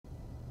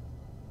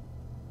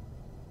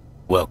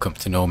Welcome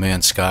to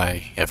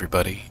NoMansSky,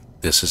 everybody.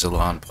 This is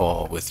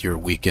ElanPaul with your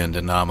weekend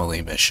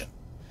Anomaly mission.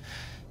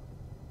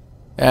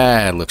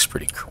 It looks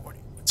pretty corny.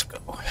 Let's go.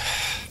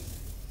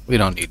 We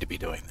don't need to be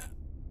doing that.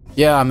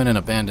 Yeah, I'm in an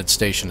abandoned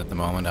station at the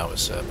moment. I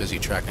was busy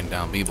tracking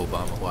down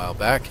Beeblebum a while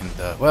back, and,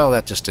 well,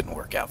 that just didn't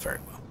work out very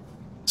well.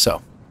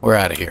 So, we're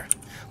out of here.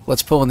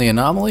 Let's pull in the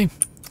Anomaly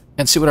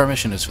and see what our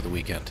mission is for the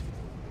weekend.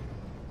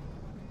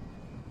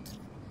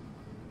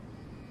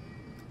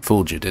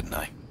 Fooled you, didn't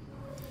I?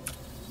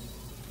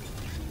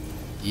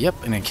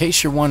 Yep, and in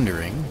case you're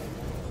wondering,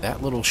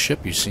 that little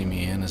ship you see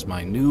me in is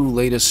my new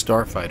latest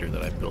starfighter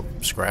that I built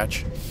from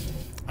scratch.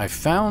 I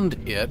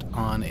found it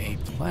on a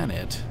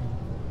planet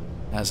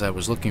as I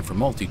was looking for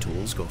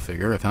multi-tools, go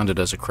figure. I found it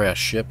as a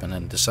crashed ship and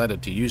then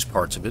decided to use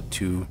parts of it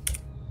to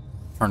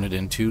turn it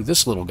into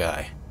this little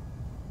guy.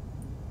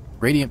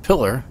 Radiant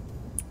Pillar,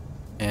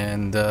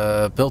 and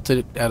built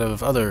it out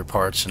of other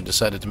parts and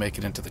decided to make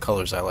it into the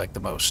colors I like the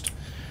most.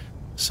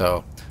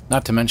 So,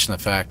 not to mention the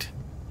fact,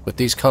 with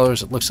these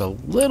colors, it looks a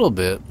little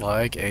bit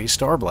like a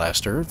Star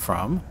Blaster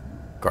from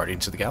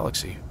Guardians of the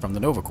Galaxy, from the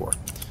Nova Corps.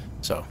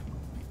 So,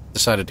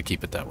 decided to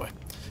keep it that way.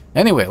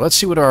 Anyway, let's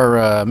see what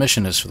our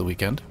mission is for the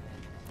weekend.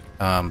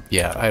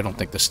 Yeah, I don't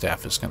think the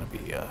staff is going to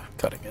be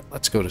cutting it.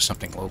 Let's go to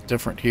something a little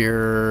different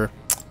here.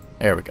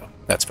 There we go.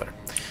 That's better.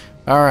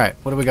 Alright,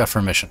 what do we got for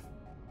a mission?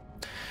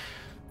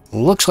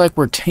 Looks like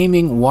we're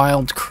taming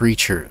wild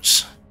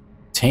creatures.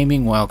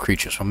 Taming wild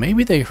creatures. Well,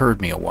 maybe they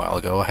heard me a while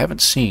ago. I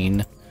haven't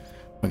seen...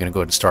 We're going to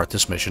go ahead and start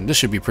this mission. This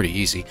should be pretty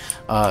easy.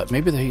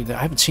 Maybe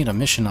I haven't seen a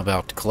mission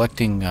about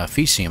collecting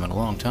Fecium in a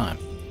long time.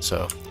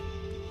 So,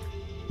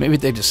 maybe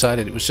they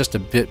decided it was just a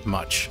bit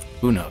much.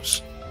 Who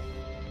knows?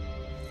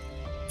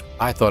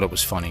 I thought it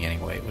was funny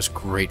anyway. It was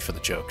great for the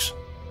jokes.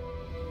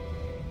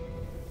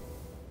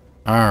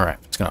 Alright,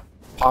 it's going to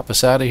pop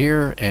us out of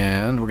here,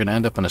 and we're going to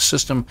end up in a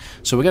system.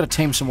 So we got to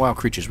tame some wild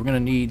creatures. We're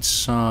going to need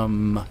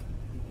some...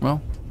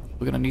 Well,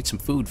 we're going to need some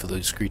food for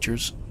those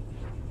creatures.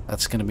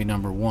 That's going to be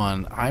number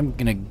one. I'm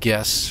going to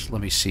guess, let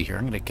me see here,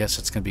 I'm going to guess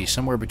it's going to be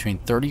somewhere between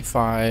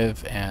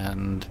 35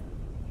 and,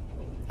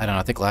 I don't know,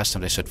 I think last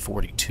time they said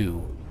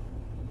 42.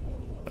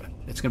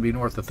 It's going to be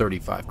north of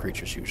 35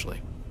 creatures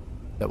usually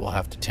that we'll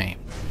have to tame.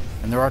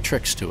 And there are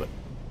tricks to it.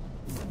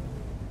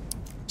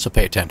 So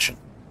pay attention.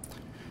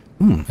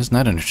 Isn't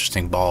that an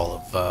interesting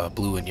ball of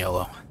blue and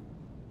yellow?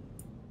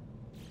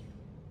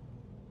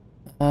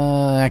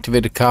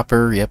 Activated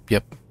copper, yep,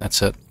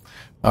 that's it.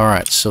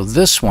 Alright, so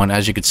this one,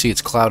 as you can see, it's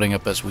clouding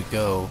up as we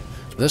go.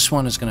 This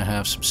one is going to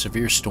have some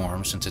severe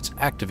storms since it's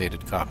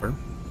activated copper.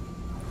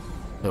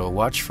 So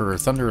watch for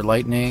thunder or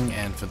lightning,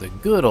 and for the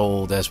good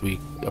old, as we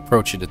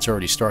approach it, it's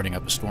already starting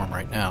up a storm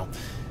right now.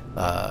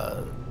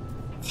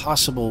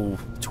 Possible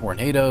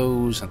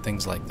tornadoes and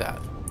things like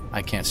that.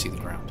 I can't see the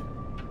ground.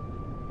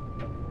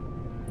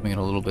 Coming in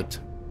a little bit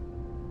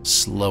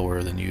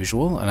slower than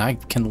usual, and I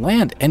can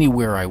land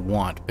anywhere I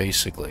want,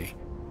 basically.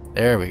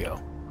 There we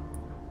go.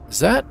 Is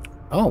that...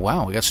 Oh,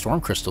 wow, we got storm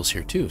crystals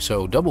here, too.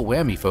 So, double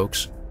whammy,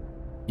 folks.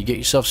 You get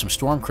yourself some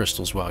storm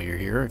crystals while you're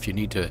here. If you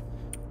need to,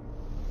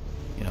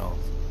 you know,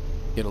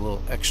 get a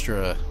little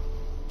extra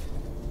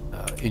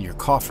in your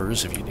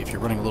coffers. If you're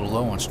running a little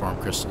low on storm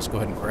crystals, go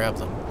ahead and grab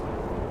them.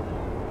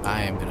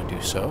 I am going to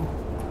do so.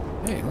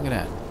 Hey, look at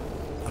that.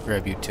 I'll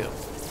grab you, too.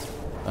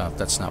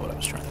 That's not what I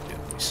was trying to do.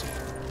 Let me see.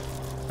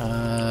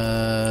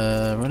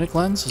 Runic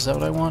lens? Is that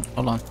what I want?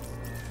 Hold on.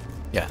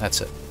 Yeah, that's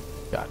it.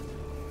 Got it.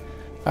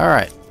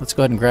 Alright, let's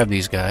go ahead and grab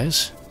these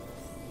guys.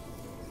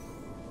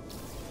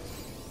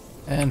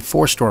 And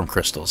 4 storm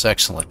crystals,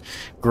 excellent.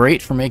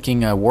 Great for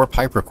making warp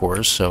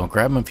hypercores, so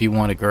grab them if you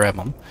want to grab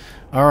them.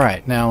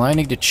 Alright, now I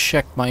need to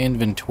check my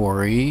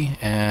inventory,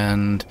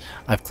 and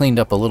I've cleaned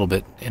up a little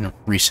bit in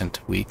recent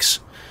weeks.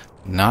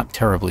 Not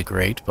terribly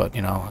great, but,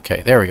 you know,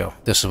 okay, there we go.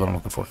 This is what I'm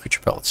looking for, creature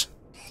pellets.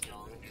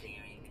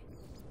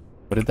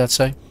 What did that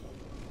say?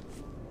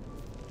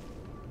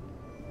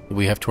 Do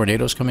we have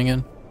tornadoes coming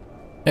in?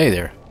 Hey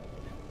there.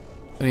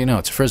 What do you know?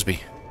 It's a frisbee.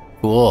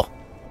 Cool.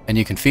 And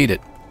you can feed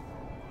it.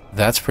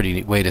 That's pretty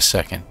neat. Wait a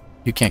second.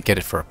 You can't get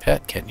it for a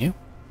pet, can you?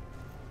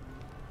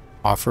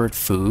 Offer it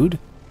food?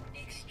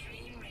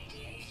 Extreme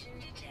radiation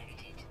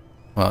detected.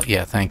 Well,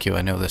 yeah, thank you.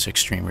 I know there's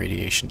extreme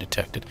radiation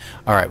detected.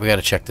 Alright, we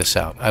gotta check this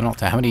out. I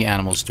don't know. How many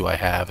animals do I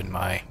have in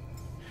my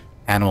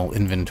animal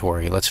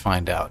inventory? Let's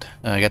find out.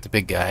 I got the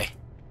big guy.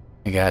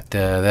 I got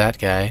that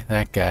guy,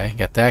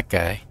 got that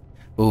guy.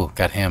 Ooh,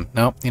 got him.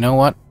 Nope, you know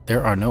what?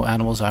 There are no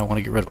animals I want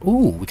to get rid of.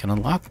 Ooh, we can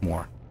unlock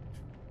more.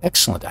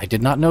 Excellent. I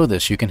did not know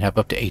this. You can have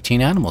up to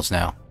 18 animals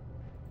now.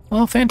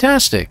 Well,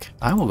 fantastic.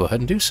 I will go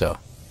ahead and do so.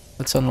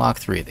 Let's unlock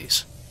 3 of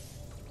these.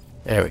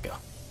 There we go.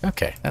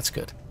 Okay, that's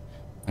good.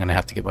 I'm going to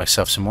have to get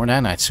myself some more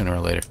nanites sooner or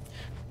later.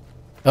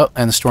 Oh,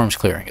 and the storm's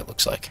clearing, it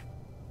looks like.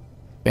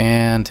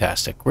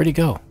 Fantastic. Where'd he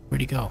go?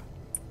 Where'd he go?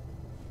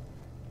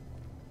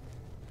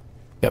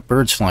 Got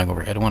birds flying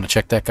overhead. I want to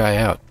check that guy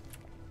out.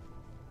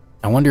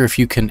 I wonder if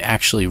you can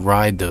actually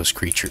ride those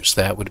creatures.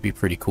 That would be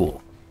pretty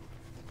cool.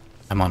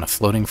 I'm on a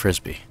floating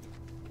frisbee.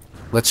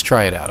 Let's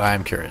try it out.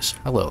 I'm curious.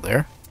 Hello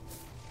there.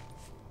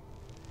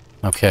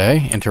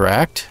 Okay,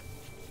 interact.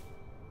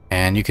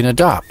 And you can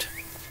adopt.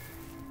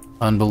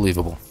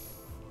 Unbelievable.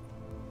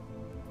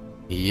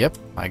 Yep,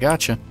 I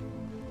gotcha.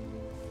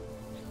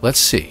 Let's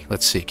see.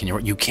 Let's see.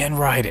 You can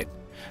ride it.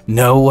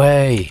 No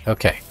way.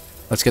 Okay,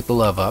 let's get the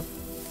love up.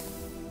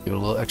 Give it a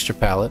little extra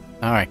pallet.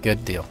 Alright,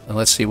 good deal. And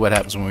let's see what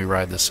happens when we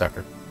ride this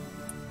sucker.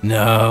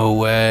 No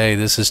way.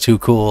 This is too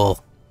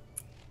cool.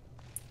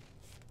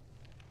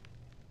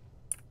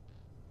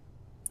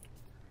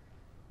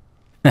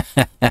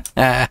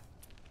 How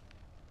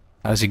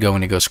does he go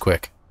when he goes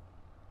quick?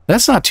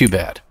 That's not too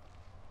bad.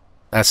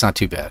 That's not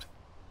too bad.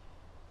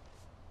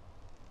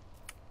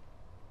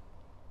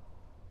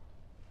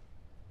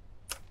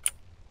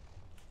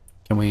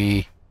 Can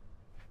we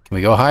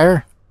go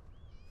higher?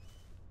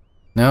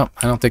 No,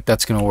 I don't think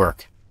that's going to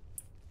work.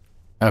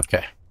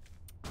 Okay.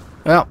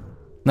 Well,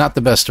 not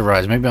the best of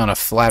rides. Maybe on a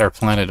flatter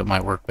planet it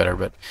might work better,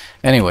 but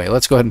anyway,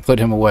 let's go ahead and put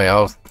him away.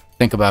 I'll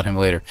think about him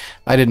later.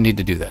 I didn't need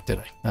to do that,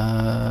 did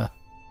I?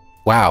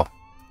 Wow.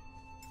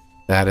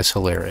 That is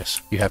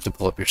hilarious. You have to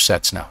pull up your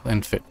sets now.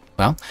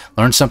 Well,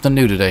 learned something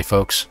new today,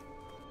 folks.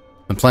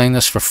 Been playing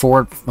this for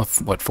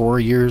 4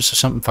 years or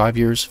something? 5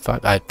 years?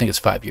 I think it's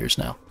 5 years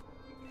now.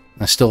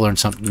 I still learned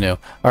something new.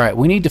 Alright,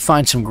 we need to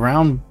find some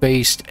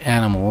ground-based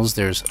animals.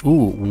 There's,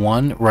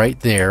 one right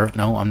there.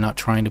 No, I'm not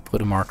trying to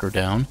put a marker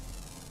down.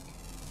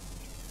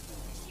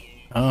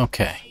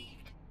 Okay.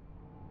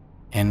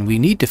 And we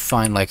need to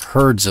find, like,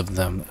 herds of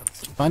them.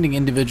 Finding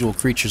individual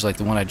creatures like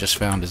the one I just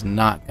found is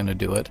not going to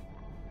do it.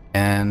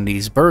 And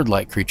these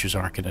bird-like creatures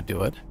aren't going to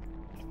do it.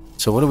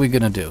 So what are we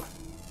going to do?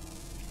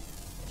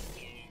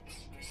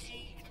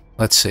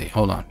 Let's see.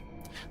 Hold on.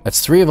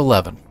 That's 3 of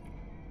 11.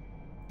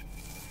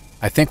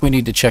 I think we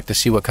need to check to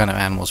see what kind of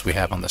animals we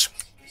have on this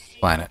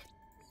planet.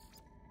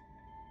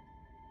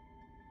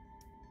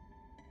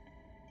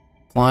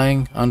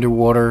 Flying,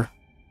 underwater.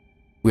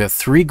 We have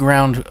 3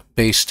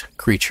 ground-based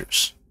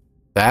creatures.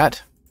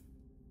 That,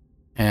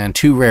 and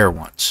 2 rare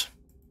ones.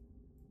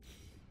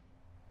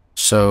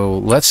 So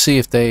let's see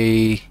if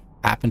they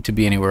happen to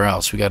be anywhere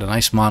else. We got a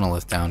nice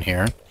monolith down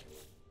here.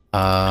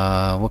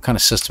 What kind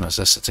of system is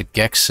this? It's a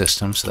Gex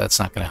system, so that's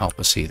not going to help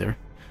us either.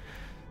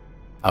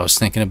 I was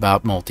thinking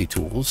about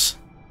multi-tools.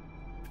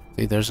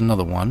 See, there's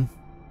another one.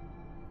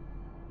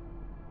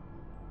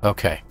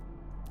 Okay.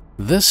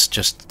 This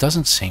just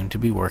doesn't seem to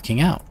be working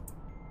out.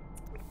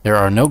 There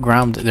are no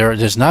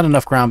there's not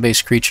enough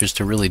ground-based creatures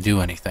to really do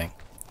anything.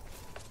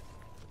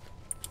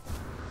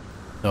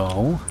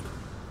 So,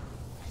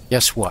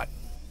 guess what?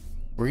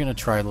 We're going to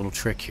try a little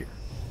trick here.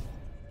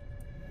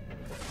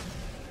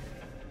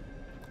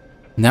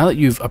 Now that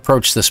you've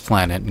approached this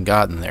planet and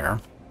gotten there,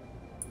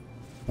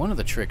 one of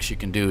the tricks you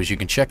can do is you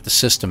can check the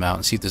system out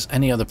and see if there's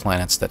any other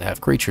planets that have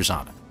creatures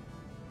on it.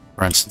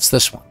 For instance,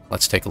 this one.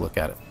 Let's take a look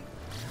at it.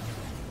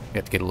 We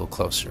have to get a little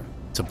closer.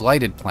 It's a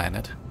blighted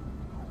planet.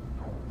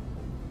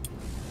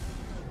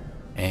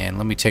 And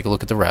let me take a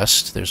look at the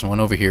rest. There's one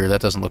over here.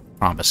 That doesn't look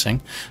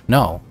promising.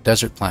 No,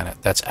 desert planet.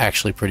 That's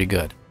actually pretty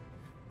good.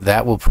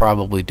 That will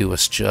probably do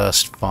us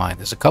just fine.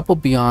 There's a couple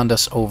beyond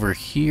us over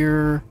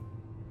here.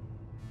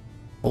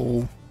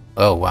 Oh,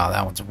 wow,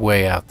 that one's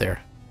way out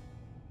there.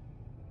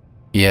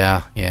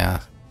 Yeah.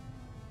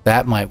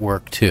 That might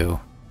work too.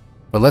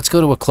 But let's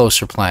go to a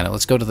closer planet.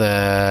 Let's go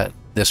to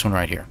this one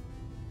right here.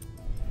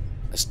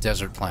 This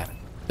desert planet.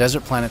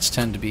 Desert planets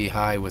tend to be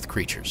high with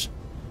creatures.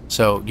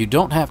 So you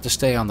don't have to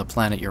stay on the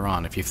planet you're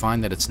on. If you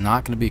find that it's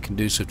not going to be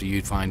conducive to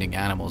you finding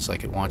animals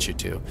like it wants you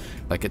to.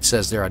 Like it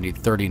says there, I need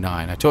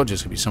 39. I told you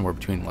it's going to be somewhere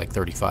between like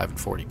 35 and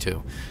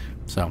 42.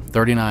 So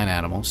 39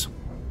 animals.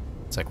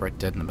 It's like right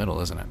dead in the middle,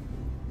 isn't it?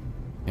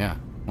 Yeah,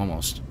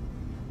 almost.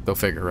 Go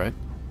figure, right?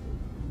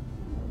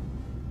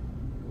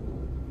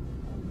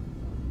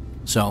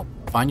 So,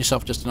 find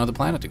yourself just another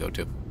planet to go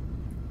to.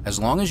 As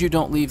long as you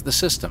don't leave the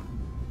system,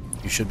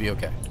 you should be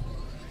okay.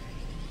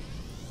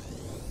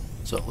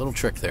 So, a little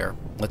trick there.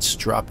 Let's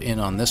drop in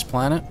on this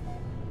planet.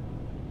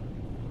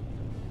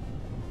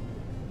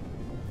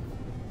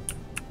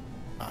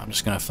 I'm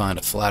just going to find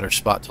a flatter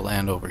spot to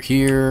land over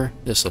here.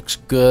 This looks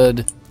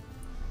good.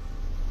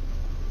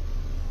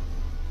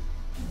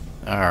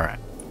 Alright.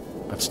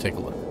 Let's take a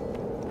look.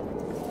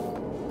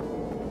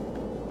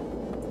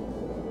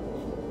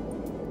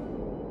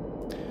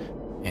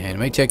 And it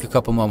may take a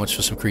couple moments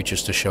for some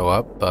creatures to show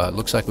up, but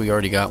looks like we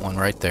already got one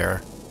right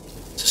there.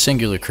 It's a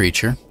singular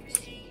creature.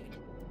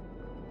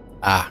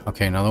 Ah,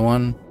 okay, another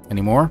one.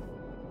 Any more?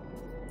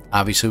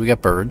 Obviously, we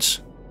got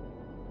birds.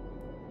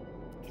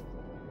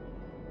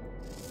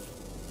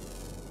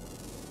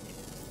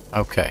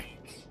 Okay.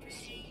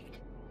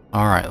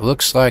 Alright,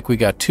 looks like we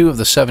got 2 of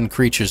the 7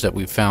 creatures that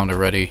we've found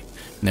already.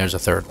 And there's a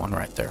 3rd one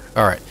right there.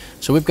 Alright,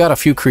 so we've got a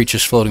few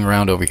creatures floating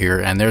around over here,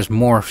 and there's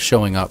more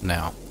showing up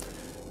now.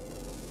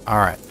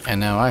 Alright, and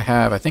now I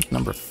have, I think,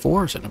 number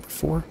 4. Is it number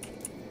 4?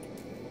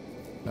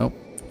 Nope.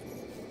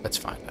 Let's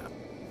find out.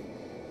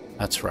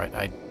 That's right,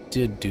 I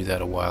did do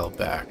that a while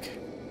back.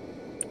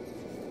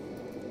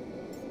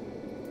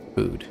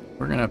 Food.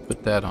 We're going to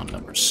put that on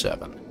number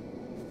 7.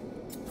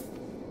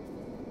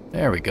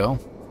 There we go.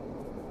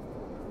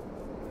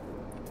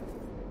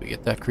 We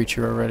get that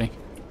creature already?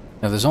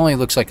 Now there's only,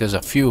 looks like there's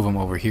a few of them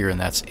over here and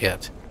that's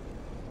it.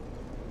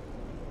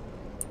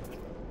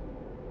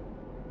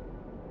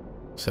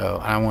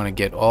 So I want to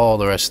get all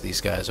the rest of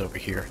these guys over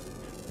here.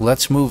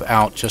 Let's move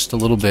out just a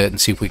little bit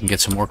and see if we can get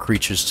some more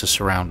creatures to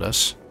surround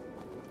us.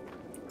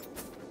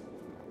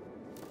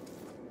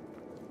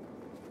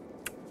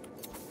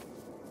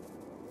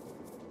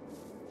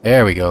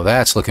 There we go.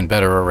 That's looking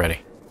better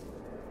already.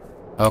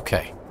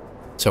 Okay.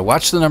 So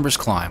watch the numbers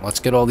climb. Let's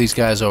get all these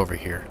guys over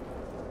here.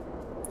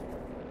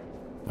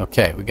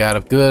 Okay, we got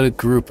a good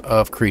group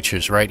of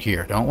creatures right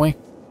here, don't we?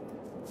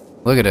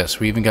 Look at this.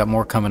 We even got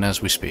more coming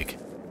as we speak.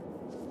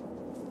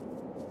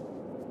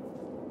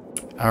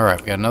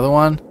 Alright, we got another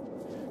one.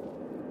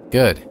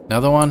 Good.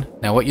 Another one.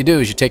 Now what you do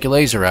is you take your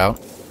laser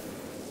out.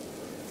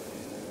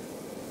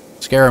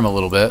 Scare them a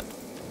little bit.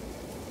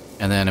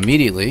 And then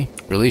immediately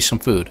release some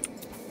food.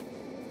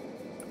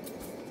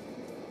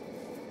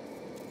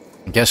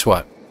 And guess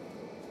what?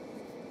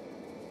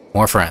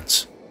 More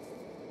friends.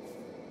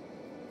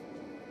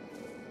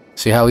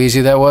 See how easy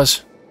that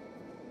was?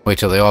 Wait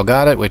till they all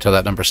got it. Wait till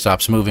that number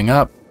stops moving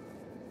up.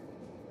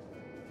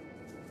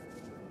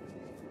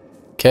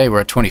 Okay, we're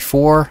at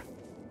 24.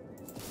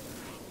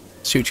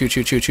 Shoot, shoot,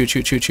 shoot, shoot, shoot,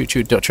 shoot, shoot, shoot,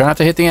 shoot. Don't, try not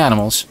to hit the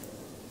animals.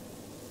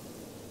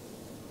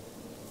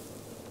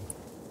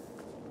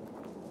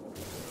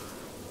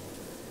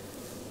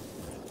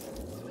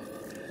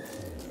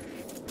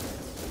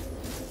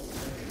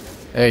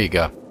 There you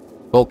go.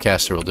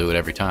 Boltcaster will do it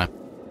every time.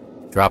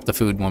 Drop the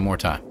food one more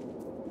time.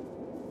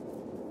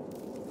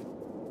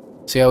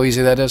 See how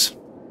easy that is?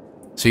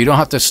 So you don't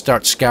have to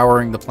start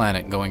scouring the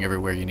planet and going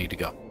everywhere you need to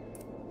go.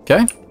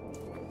 Okay?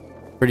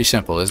 Pretty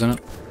simple, isn't it?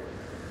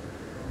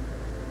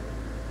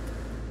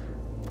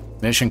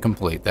 Mission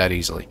complete that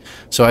easily.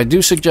 So I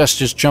do suggest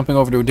just jumping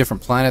over to a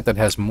different planet that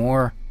has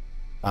more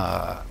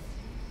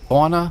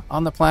fauna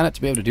on the planet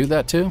to be able to do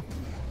that too.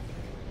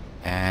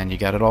 And you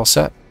got it all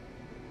set.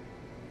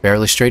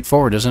 Fairly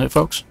straightforward, isn't it,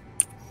 folks?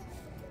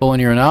 Pull in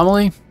your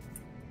anomaly.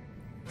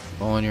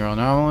 Pull in your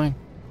anomaly.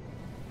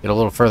 Get a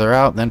little further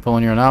out, then pull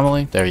in your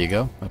anomaly. There you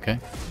go. Okay.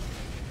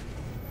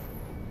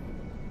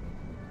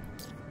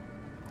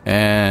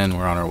 And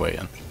we're on our way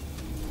in.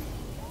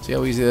 See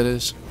how easy that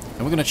is?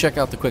 And we're going to check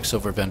out the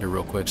Quicksilver vendor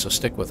real quick, so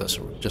stick with us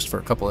just for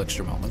a couple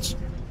extra moments.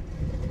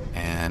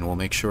 And we'll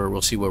make sure,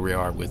 we'll see where we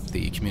are with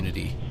the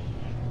community.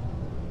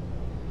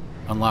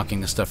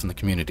 Unlocking the stuff in the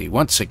community.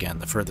 Once again,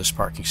 the furthest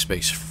parking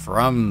space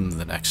from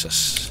the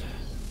Nexus.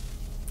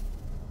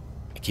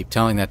 I keep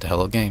telling that to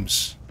Hello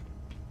Games.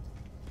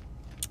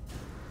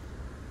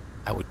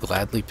 I would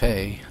gladly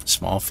pay a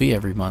small fee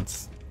every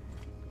month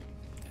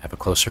to have a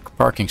closer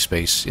parking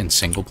space in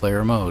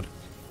single-player mode.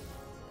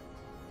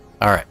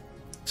 Alright,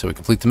 so we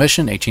complete the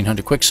mission.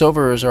 1800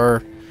 Quicksilver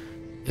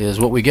is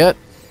what we get.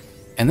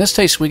 In this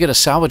case, we get a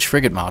salvage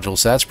frigate module,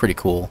 so that's pretty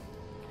cool.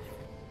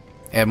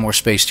 Add more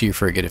space to your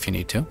frigate if you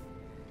need to.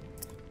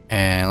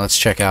 And let's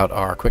check out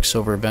our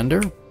Quicksilver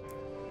vendor.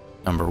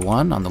 Number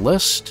 1 on the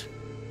list.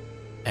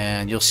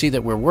 And you'll see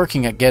that we're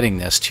working at getting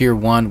this. Tier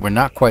 1, we're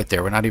not quite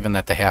there. We're not even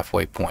at the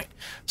halfway point.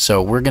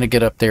 So we're going to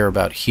get up there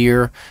about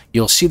here.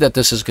 You'll see that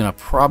this is going to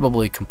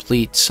probably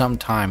complete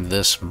sometime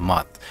this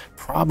month.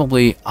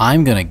 Probably,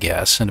 I'm going to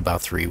guess, in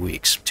about 3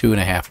 weeks.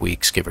 2.5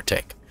 weeks, give or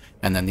take.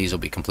 And then these will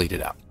be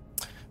completed out.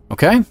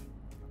 Okay?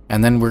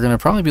 And then we're going to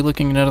probably be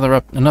looking at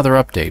another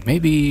update.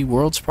 Maybe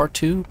Worlds Part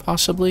 2,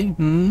 possibly?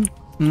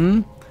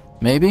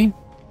 Maybe?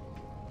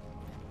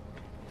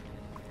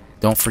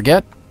 Don't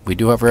forget, we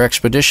do have our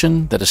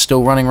expedition that is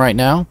still running right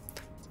now.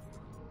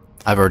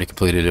 I've already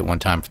completed it one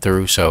time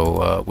through,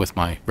 so with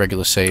my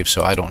regular save,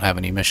 so I don't have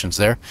any missions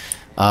there.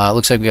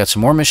 Looks like we got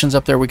some more missions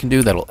up there we can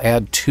do that'll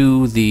add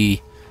to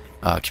the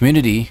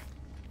community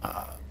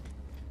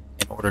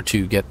in order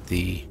to get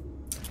the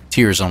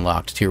tiers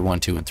unlocked, tier 1,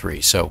 2, and 3.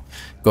 So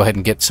go ahead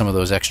and get some of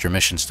those extra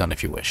missions done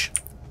if you wish.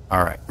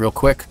 Alright, real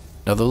quick,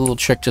 another little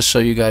trick just so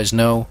you guys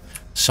know.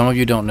 Some of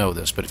you don't know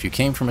this, but if you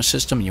came from a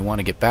system and you want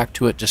to get back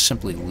to it, just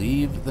simply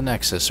leave the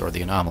Nexus, or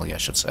the Anomaly, I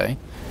should say,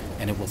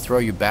 and it will throw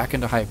you back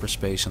into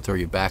hyperspace and throw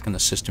you back in the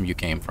system you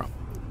came from.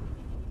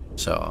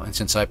 So, and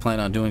since I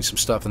plan on doing some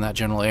stuff in that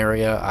general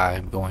area,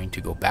 I'm going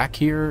to go back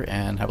here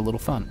and have a little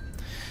fun.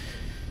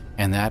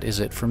 And that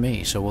is it for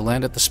me. So we'll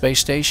land at the space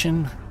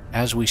station.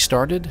 As we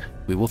started,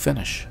 we will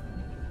finish.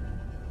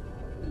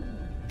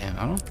 And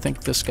I don't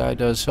think this guy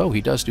does... Oh,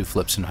 he does do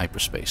flips in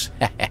hyperspace.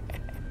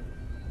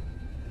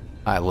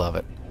 I love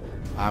it.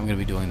 I'm going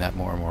to be doing that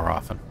more and more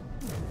often.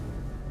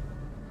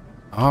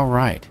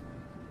 Alright.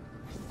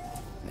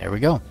 There we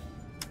go.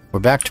 We're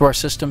back to our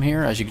system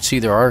here. As you can see,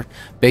 there are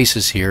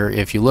bases here.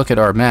 If you look at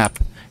our map,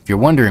 if you're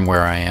wondering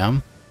where I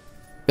am,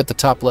 at the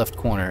top left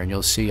corner, and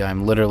you'll see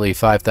I'm literally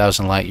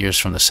 5,000 light years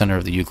from the center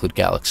of the Euclid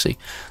galaxy.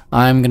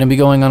 I'm going to be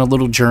going on a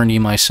little journey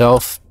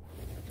myself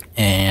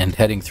and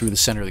heading through the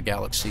center of the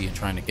galaxy and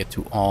trying to get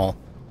to all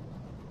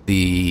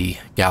the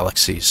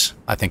galaxies.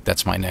 I think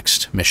that's my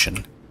next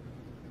mission.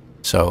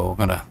 So we're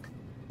going to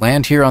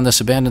land here on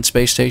this abandoned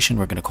space station.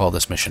 We're going to call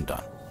this mission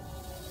done.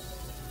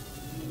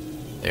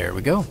 There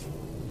we go.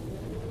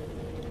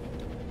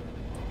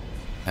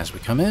 as we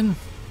come in.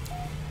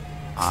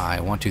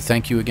 I want to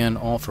thank you again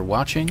all for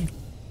watching.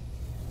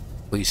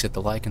 Please hit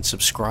the like and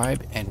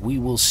subscribe, and we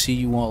will see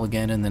you all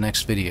again in the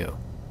next video.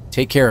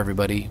 Take care,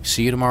 everybody.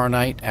 See you tomorrow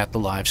night at the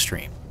live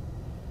stream.